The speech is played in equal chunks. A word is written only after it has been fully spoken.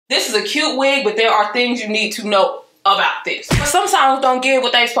This is a cute wig, but there are things you need to know about this. Some songs don't give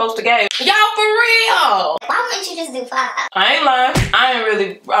what they supposed to give. Y'all, for real. Why wouldn't you just do 5? I ain't lying. I ain't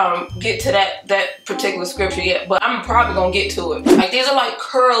really get to that particular scripture yet, but I'm probably gonna get to it. Like, these are like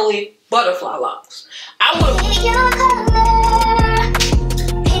curly butterfly locks. I would pick your color,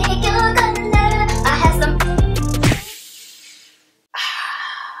 pick your color. I have some.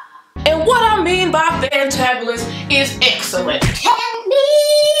 And what I mean by fantabulous is excellent. Tell me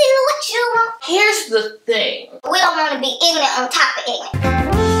what you want. Here's the thing. We don't want to be ignorant on top of ignorant.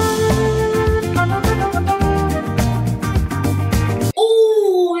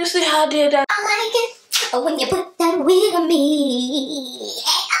 Ooh, you see how I did that? I like it when you put that wig on me.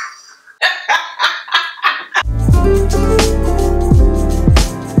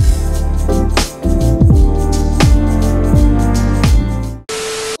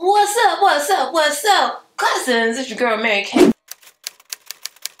 What's up, cousins? It's your girl Mary Kay.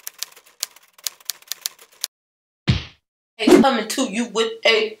 Coming to you with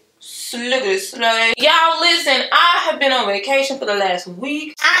a sliggity slay. Y'all listen, I have been on vacation for the last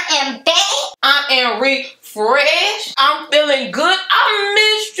week. I am back. I am refreshed. I'm feeling good. I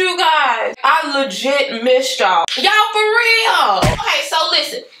missed you guys. I legit missed y'all. Y'all, for real. Okay, so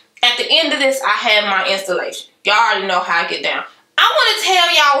listen. At the end of this, I have my installation. Y'all already know how I get down. I want to tell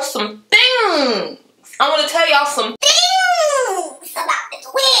y'all some things. I want to tell y'all some things about this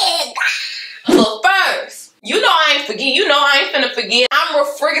wig. But first, you know I ain't forget. You know I ain't finna forget. I'm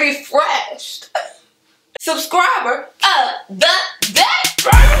refriggity freshed. Subscriber of the day.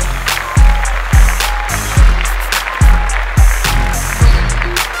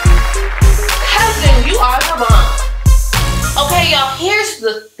 Cousin, you are the bomb. Okay, y'all, here's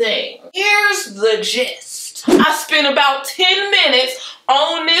the thing. Here's the gist. I spent about 10 minutes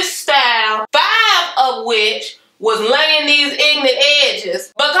on this style, 5 of which was laying these ignorant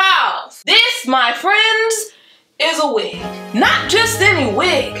edges, because this, my friends, is a wig. Not just any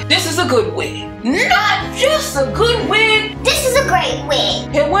wig. This is a good wig. Not just a good wig. This is a great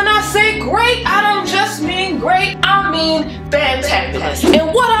wig. And when I say great, I don't just mean great, I mean fantabulous.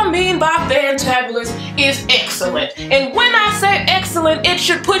 And what I mean by fantabulous is excellent. And when I say excellent, it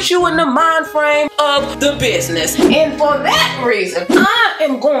should put you in the mind frame of the business. And for that reason, I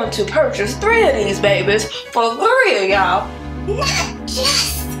am going to purchase 3 of these babies for 3 of y'all. Not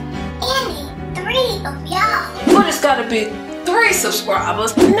just any 3 of y'all. But it's gotta be 3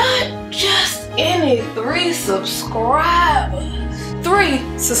 subscribers, not just any 3 subscribers. 3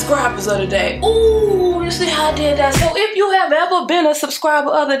 subscribers of the day. Ooh, you see how I did that? So if you have ever been a subscriber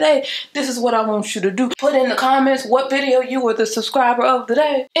of the day, this is what I want you to do. Put in the comments what video you were the subscriber of the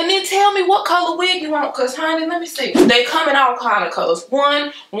day. And then tell me what color wig you want, because honey, let me see. They come in all kind of colors.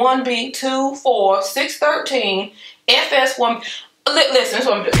 1, 1B, 2, 4, 6, 13, FS1. Listen, this is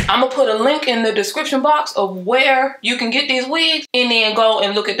what I'm doing. I'm gonna put a link in the description box of where you can get these wigs, and then go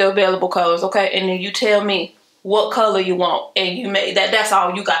and look at the available colors, okay? And then you tell me what color you want, and you make that's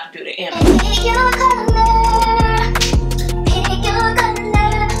all you got to do to enter. Pick your color, pick your color.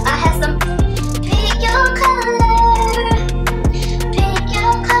 I have some. Pick your color, pick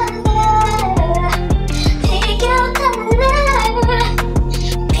your color, pick your color,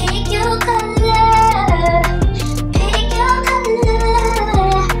 pick your color.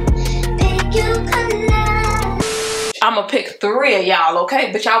 I'm gonna pick 3 of y'all,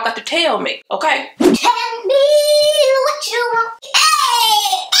 okay? But y'all got to tell me, okay? Tell me what you want.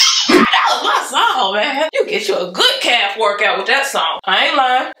 Hey! That was my song, man. You get you a good calf workout with that song. I ain't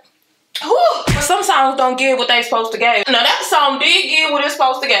lying. Whew. Some songs don't give what they supposed to give. Now that song did give what it's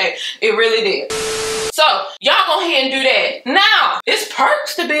supposed to give. It really did. So y'all go ahead and do that. Now, it's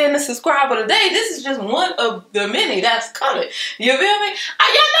perks to being a subscriber today. This is just one of the many that's coming. You feel me?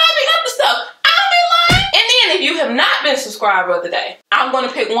 Y'all know I be up to stuff. I'll be lying. And then if you have not been a subscriber of the day, I'm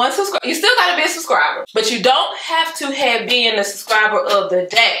gonna pick 1 subscriber. You still gotta be a subscriber, but you don't have to have been a subscriber of the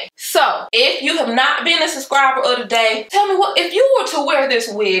day. So if you have not been a subscriber of the day, tell me what, if you were to wear this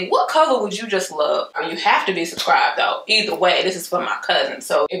wig, what color would you just love? You have to be subscribed though. Either way, this is for my cousin.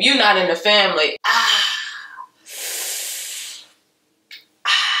 So if you're not in the family,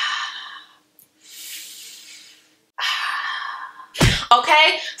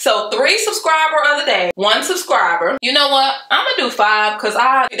 okay, so 3 subscriber of the day, 1 subscriber. You know what? I'm gonna do 5 because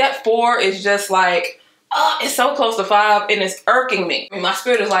that 4 is just like, it's so close to 5 and it's irking me. I mean, my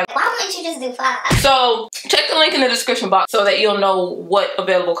spirit is like, why wouldn't you just do 5? So check the link in the description box so that you'll know what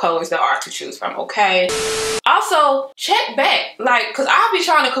available colors there are to choose from, okay? Also, check back, like, because I'll be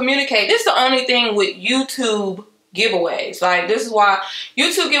trying to communicate. This is the only thing with YouTube giveaways. Like, this is why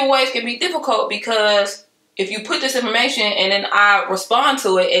YouTube giveaways can be difficult, because if you put this information and then I respond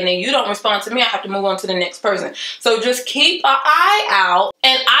to it and then you don't respond to me, I have to move on to the next person. So just keep an eye out,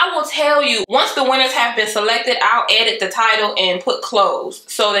 and I will tell you once the winners have been selected, I'll edit the title and put closed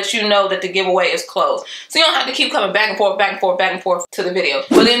so that you know that the giveaway is closed. So you don't have to keep coming back and forth, back and forth, back and forth to the video.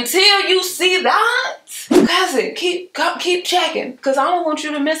 But until you see that, cousin, keep checking, because I don't want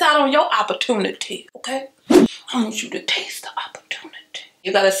you to miss out on your opportunity, okay? I want you to taste the opportunity.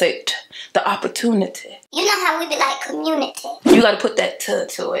 You gotta say the opportunity. You know how we be like community. You gotta put that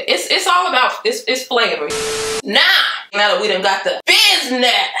to it. It's all about, it's flavor. Now that we done got the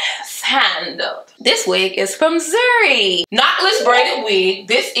business handled, this wig is from Zury. Knotless Braided Wig.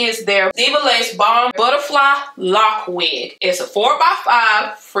 This is their DIVA-LACE Bomb Butterfly Lock Wig. It's a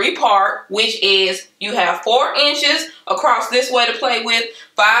 4x5 free part, which is you have 4 inches across this way to play with,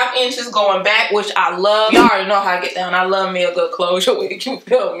 5 inches going back, which I love. You already know how I get down. I love me a good closure wig. You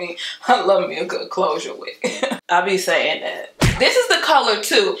feel me? I love me a good closure wig. I be saying that. This is the color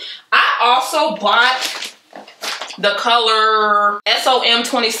too. I also bought the color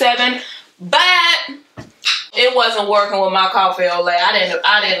SOM27, but it wasn't working with my coffee olay. I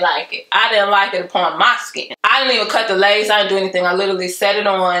didn't like it. I didn't like it upon my skin. I didn't even cut the lace. I didn't do anything. I literally set it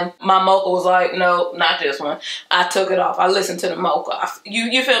on. My mocha was like, no, not this one. I took it off. I listened to the mocha.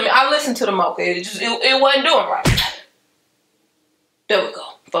 You feel me? I listened to the mocha. It wasn't doing right. There we go.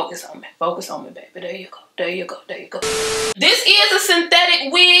 Focus on me. Focus on me, baby. There you go. There you go. There you go. This is a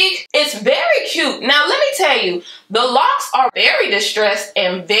synthetic wig. It's very cute. Now, let me tell you, the locks are very distressed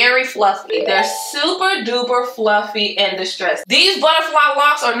and very fluffy. They're super duper fluffy and distressed. These butterfly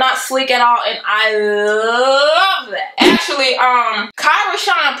locks are not sleek at all, and I love that. Actually, Kyra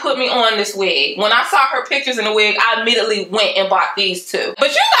Shine put me on this wig. When I saw her pictures in the wig, I immediately went and bought these too.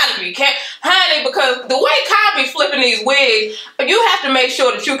 But you gotta be careful, honey, because the way Kai be flipping these wigs, you have to make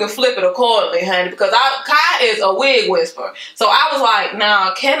sure that you can flip it accordingly, honey, because Kai is a wig whisperer. So I was like,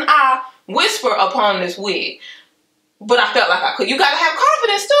 now, can I whisper upon this wig? But I felt like I could. You gotta have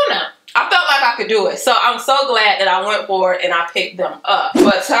confidence too now. I felt like I could do it. So I'm so glad that I went for it and I picked them up.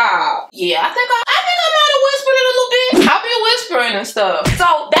 But yeah, I think I might have whispered it a little bit. I'll be whispering and stuff.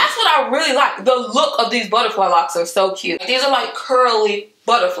 So that's what I really like. The look of these butterfly locks are so cute. These are like curly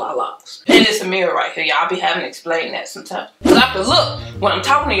butterfly locks. And it's a mirror right here. Y'all be having to explain that sometimes. Because I have to look when I'm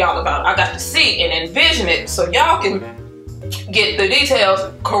talking to y'all about it. I got to see and envision it so y'all can get the details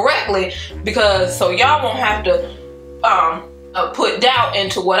correctly, because so y'all won't have to put doubt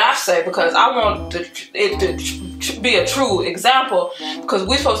into what I say, because I want it to be a true example, because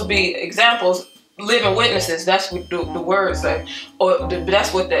we're supposed to be examples, living witnesses. That's what the words say, or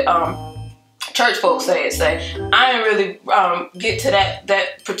that's what the church folks say. I ain't really get to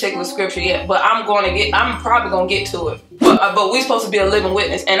that particular scripture yet, but I'm probably gonna get to it. But we're supposed to be a living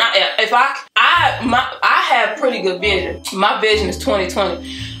witness, and I have pretty good vision. My vision is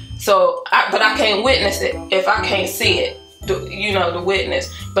 20/20. So, but I can't witness it if I can't see it. You know, the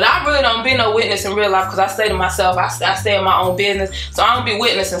witness. But I really don't be no witness in real life, because I say to myself, I stay in my own business, so I don't be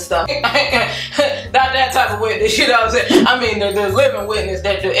witnessing stuff. Not that type of witness, you know what I'm saying? I mean, the living witness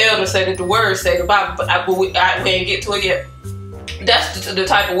that the elders say, that the words say, the Bible, but we ain't get to it yet. That's the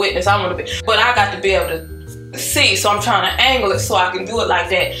type of witness I want to be. But I got to be able to see, so I'm trying to angle it so I can do it like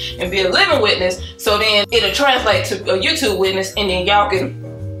that and be a living witness, so then it'll translate to a YouTube witness, and then y'all can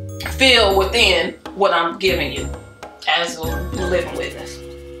feel within what I'm giving you as a living witness.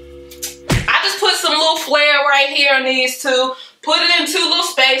 I just put some little flair right here on these two. Put it in 2 little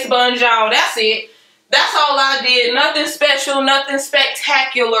space buns, y'all. That's it. That's all I did. Nothing special, nothing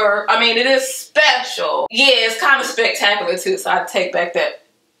spectacular. I mean, it is special. Yeah, it's kind of spectacular too, so I take back that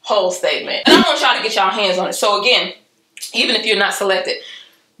whole statement. And I want y'all to get y'all hands on it. So again, even if you're not selected,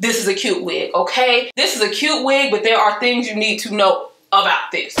 this is a cute wig, okay? This is a cute wig, but there are things you need to know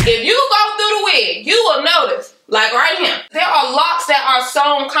about this. If you go through the wig, you will notice, like right here, there are locks that are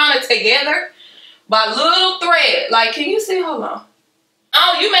sewn kind of together by little thread. Like, can you see? Hold on.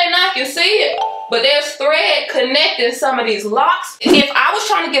 Oh, you may not can see it, but there's thread connecting some of these locks. If I was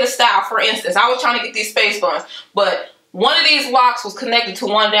trying to get a style, for instance, I was trying to get these space buns, but one of these locks was connected to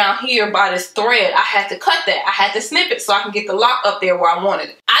one down here by this thread. I had to cut that. I had to snip it so I can get the lock up there where I wanted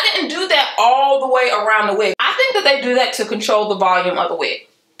it. I didn't do that all the way around the wig. I think that they do that to control the volume of the wig,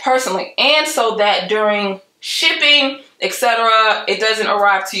 personally, and so that during shipping, etc., it doesn't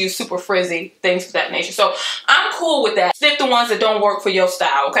arrive to you super frizzy, things of that nature. So I'm cool with that. Snip the ones that don't work for your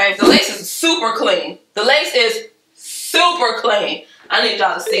style, okay? The lace is super clean. The lace is super clean. I need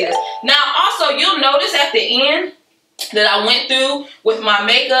y'all to see this. Now, also, you'll notice at the end, that I went through with my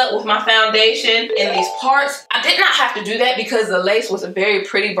makeup, with my foundation, and these parts. I did not have to do that because the lace was a very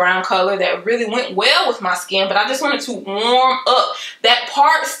pretty brown color that really went well with my skin, but I just wanted to warm up. That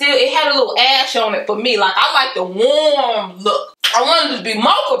part still, it had a little ash on it for me. Like, I like the warm look. I wanted it to be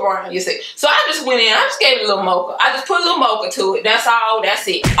mocha brown, you see. So I just went in, I just gave it a little mocha. I just put a little mocha to it. That's all, that's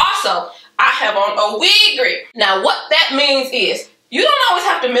it. Also, I have on a wig grip. Now, what that means is, you don't always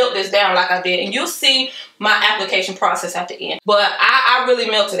have to melt this down like I did, and you'll see my application process at the end. But I really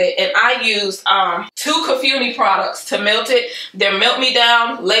melted it, and I used 2 Cushy products to melt it. Their Melt Me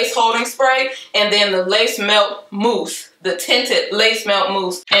Down Lace Holding Spray, and then the Lace Melt Mousse, the tinted Lace Melt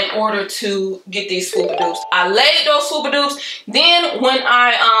Mousse, in order to get these swoop-a-doops. I laid those swoop-a-doops. Then when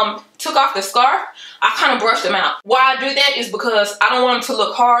I took off the scarf, I kind of brushed them out. Why I do that is because I don't want them to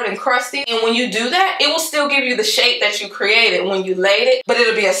look hard and crusty. And when you do that, it will still give you the shape that you created when you laid it, but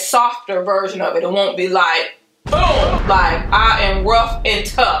it'll be a softer version of it. It won't be like, boom, like I am rough and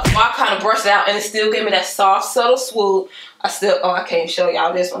tough. So I kind of brushed it out, and it still gave me that soft, subtle swoop. I can't show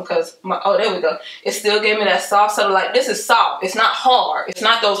y'all this one because there we go. It still gave me that soft, subtle, like this is soft. It's not hard. It's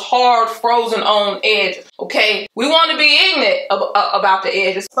not those hard, frozen on edges, okay? We want to be ignorant about the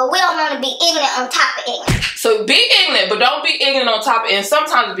edges. But we don't want to be ignorant on top of ignorant. So be ignorant, but don't be ignorant on top of it. And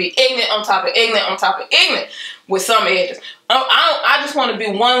sometimes be ignorant on top of ignorant on top of ignorant with some edges. I just want to be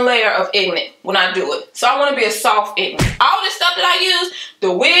one layer of ignorant when I do it. So I want to be a soft ignorant. All this stuff that I use,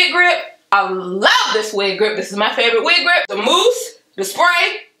 the wig grip, I love this wig grip. This is my favorite wig grip. The mousse, the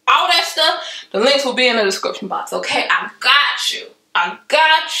spray, all that stuff. The links will be in the description box, okay? I got you. I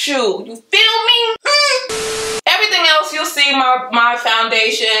got you. You feel me? Everything else you'll see my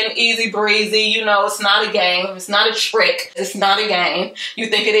foundation, easy breezy. You know, it's not a game. It's not a trick. It's not a game. You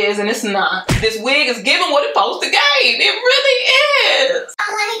think it is, and it's not. This wig is giving what it's supposed to give. It really is.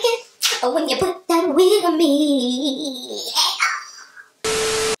 I like it when you put that wig on me.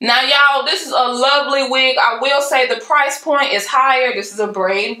 Now, y'all, this is a lovely wig. I will say the price point is higher. This is a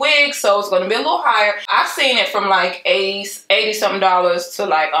braid wig, so it's going to be a little higher. I've seen it from like $80-something to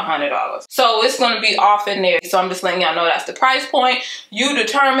like $100. So it's going to be off in there. So I'm just letting y'all know that's the price point. You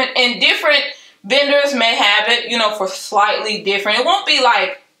determine, and different vendors may have it, you know, for slightly different. It won't be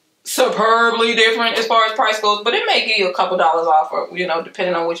like superbly different as far as price goes, but it may give you a couple dollars off, or you know,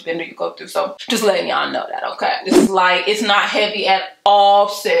 depending on which vendor you go through. So just letting y'all know that, okay? This is like, it's not heavy at all,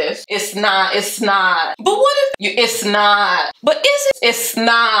 sis. It's not. But what if it's not? But is it? It's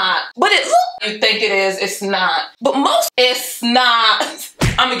not. But it look, you think it is, it's not. But most, it's not.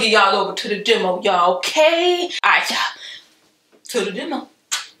 I'm gonna get y'all over to the demo, y'all, okay? All right, y'all, to the demo.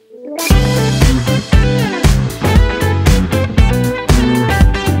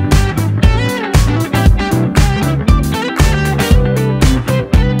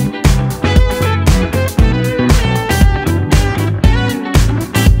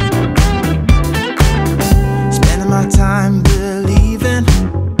 Time believing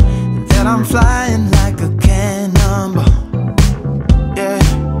that I'm flying like a cannonball. Yeah.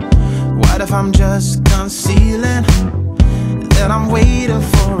 What if I'm just concealing that I'm waiting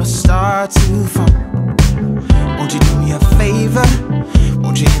for a star to fall? Won't you do me a favor?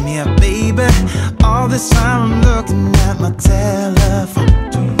 Won't you hit me up, baby? All this time I'm looking at my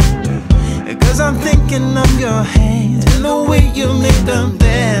telephone, 'cause I'm thinking of your hands and the way you make them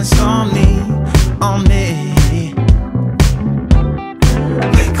dance on me, on me.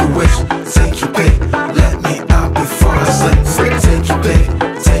 Make a wish, take your pick. Let me out before I slip. Take your pick,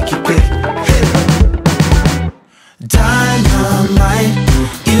 take your pick. Hit. Dynamite,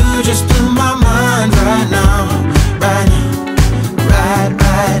 you just blew my mind right now, right now,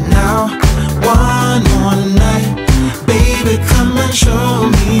 right now. One more night, baby, come and show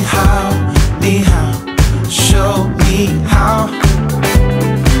me how, show me how.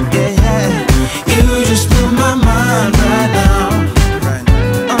 Yeah, yeah, you just blew my mind right now.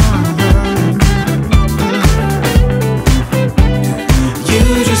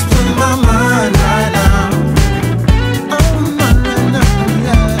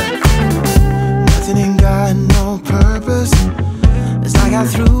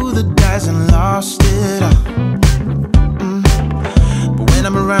 Through the dice and lost it all. But when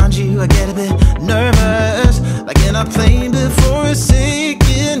I'm around you, I get a bit nervous, like in a plane